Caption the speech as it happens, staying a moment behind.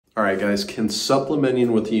All right, guys, can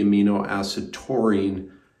supplementing with the amino acid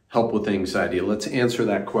taurine help with anxiety? Let's answer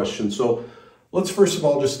that question. So let's first of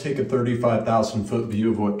all just take a 35,000 foot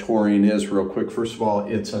view of what taurine is real quick. First of all,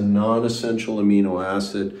 it's a non-essential amino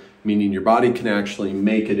acid, meaning your body can actually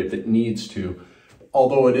make it if it needs to.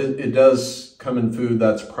 Although it does come in food,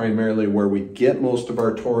 that's primarily where we get most of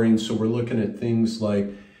our taurine. So we're looking at things like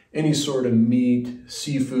any sort of meat,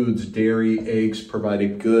 seafoods, dairy, eggs provide a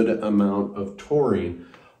good amount of taurine.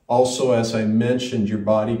 Also, as I mentioned, your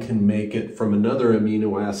body can make it from another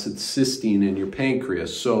amino acid, cysteine, in your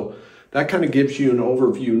pancreas. So that kind of gives you an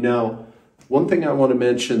overview. Now, one thing I want to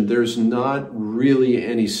mention, there's not really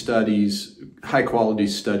any studies, high quality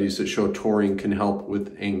studies that show taurine can help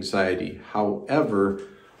with anxiety. However,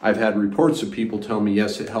 I've had reports of people tell me,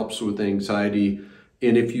 yes, it helps with anxiety.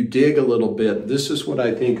 And if you dig a little bit, this is what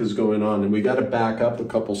I think is going on. And we got to back up a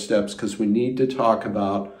couple steps because we need to talk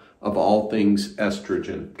about, of all things,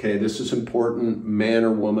 estrogen. Okay, this is important, man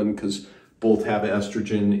or woman, because both have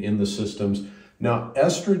estrogen in the systems. Now,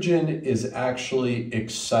 estrogen is actually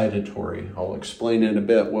excitatory. I'll explain in a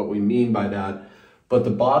bit what we mean by that. But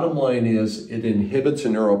the bottom line is it inhibits a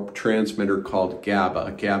neurotransmitter called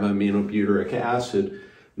GABA, gamma-aminobutyric acid.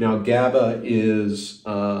 Now, GABA is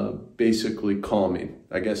basically calming.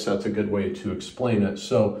 I guess that's a good way to explain it.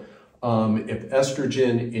 So if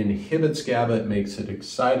estrogen inhibits GABA, it makes it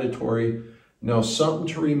excitatory. Now, something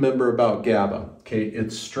to remember about GABA, okay?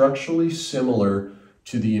 It's structurally similar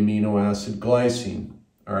to the amino acid glycine,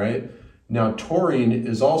 all right? Now, taurine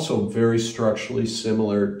is also very structurally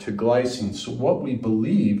similar to glycine. So what we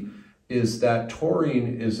believe is that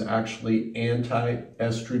taurine is actually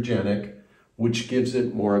anti-estrogenic, which gives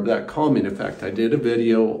it more of that calming effect. I did a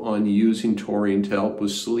video on using taurine to help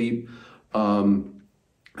with sleep.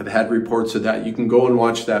 I've had reports of that. You can go and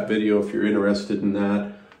watch that video if you're interested in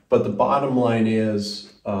that. But the bottom line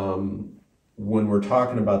is, when we're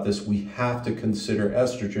talking about this, we have to consider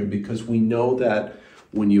estrogen because we know that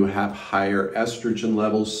when you have higher estrogen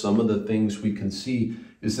levels, some of the things we can see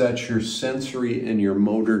is that your sensory and your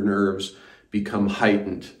motor nerves become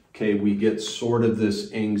heightened. Okay, we get sort of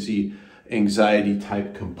this anxiety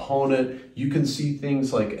type component. You can see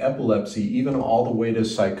things like epilepsy, even all the way to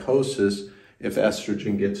psychosis, if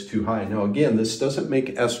estrogen gets too high. Now, again, this doesn't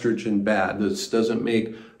make estrogen bad. This doesn't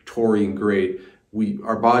make taurine great.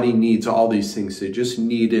 Our body needs all these things. They just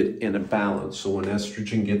need it in a balance. So when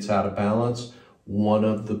estrogen gets out of balance, one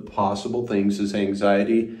of the possible things is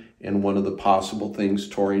anxiety, and one of the possible things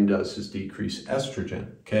taurine does is decrease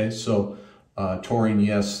estrogen. Okay, so taurine,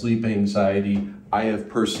 yes, sleep anxiety. I have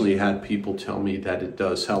personally had people tell me that it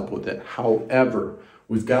does help with it. However,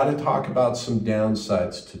 we've got to talk about some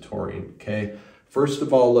downsides to taurine, okay? First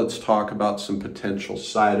of all, let's talk about some potential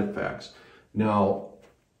side effects. Now,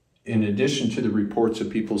 in addition to the reports of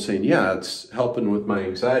people saying, yeah, it's helping with my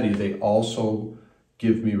anxiety, they also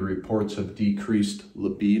give me reports of decreased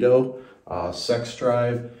libido, sex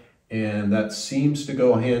drive, and that seems to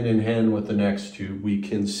go hand in hand with the next two. We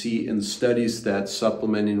can see in studies that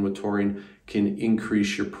supplementing with taurine can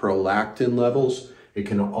increase your prolactin levels. It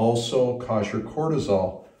can also cause your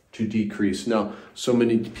cortisol to decrease. Now, so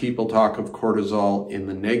many people talk of cortisol in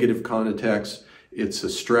the negative context. It's a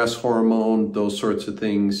stress hormone, those sorts of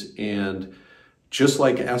things. And just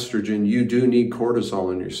like estrogen, you do need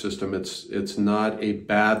cortisol in your system. It's not a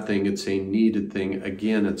bad thing, it's a needed thing.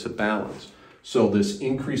 Again, it's a balance. So this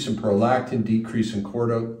increase in prolactin, decrease in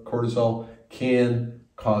cortisol can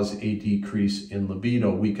cause a decrease in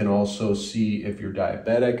libido. We can also see, if you're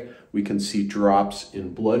diabetic, we can see drops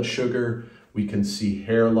in blood sugar. We can see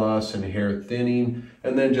hair loss and hair thinning.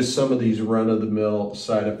 And then just some of these run-of-the-mill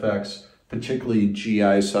side effects, particularly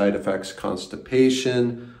GI side effects,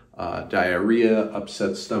 constipation, diarrhea,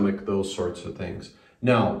 upset stomach, those sorts of things.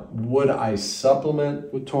 Now, would I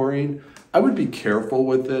supplement with taurine? I would be careful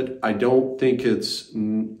with it. I don't think it's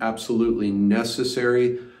absolutely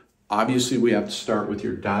necessary. Obviously, we have to start with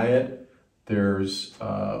your diet. There's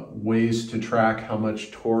ways to track how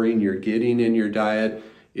much taurine you're getting in your diet.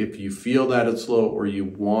 If you feel that it's low or you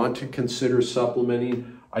want to consider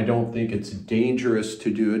supplementing, I don't think it's dangerous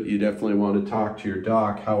to do it. You definitely want to talk to your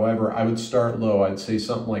doc. However, I would start low. I'd say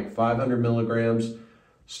something like 500 milligrams.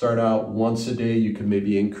 Start out once a day. You can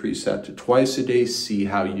maybe increase that to twice a day. See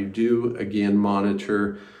how you do. Again,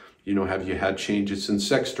 monitor, have you had changes in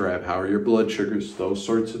sex drive? How are your blood sugars? Those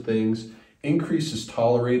sorts of things. Increase is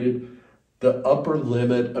tolerated. The upper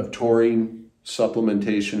limit of taurine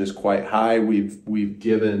supplementation is quite high. We've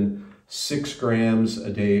given 6 grams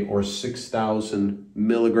a day or 6,000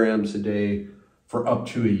 milligrams a day for up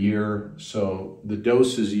to a year. So the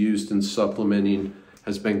doses used in supplementing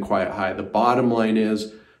has been quite high. The bottom line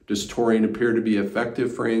is, Does taurine appear to be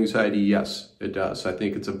effective for anxiety? Yes, it does. I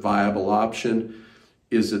think it's a viable option.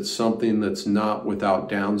 Is it something that's not without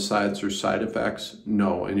downsides or side effects?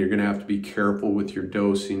 No, and you're gonna have to be careful with your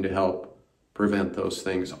dosing to help prevent those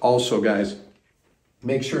things. Also, guys,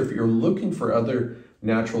 make sure if you're looking for other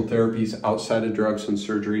natural therapies outside of drugs and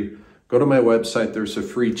surgery, go to my website. There's a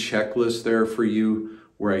free checklist there for you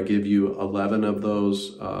where I give you 11 of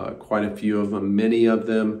those, quite a few of them. Many of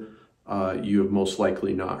them you have most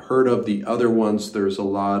likely not heard of. The other ones, there's a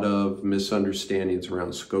lot of misunderstandings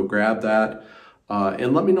around. So go grab that.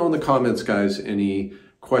 And let me know in the comments, guys, any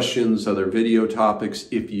questions, other video topics.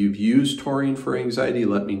 If you've used taurine for anxiety,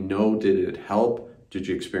 let me know. Did it help? Did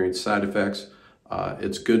you experience side effects?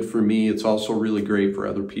 It's good for me. It's also really great for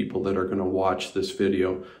other people that are going to watch this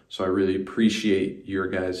video. So I really appreciate your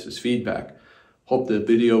guys' feedback. Hope the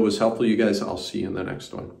video was helpful, you guys. I'll see you in the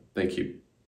next one. Thank you.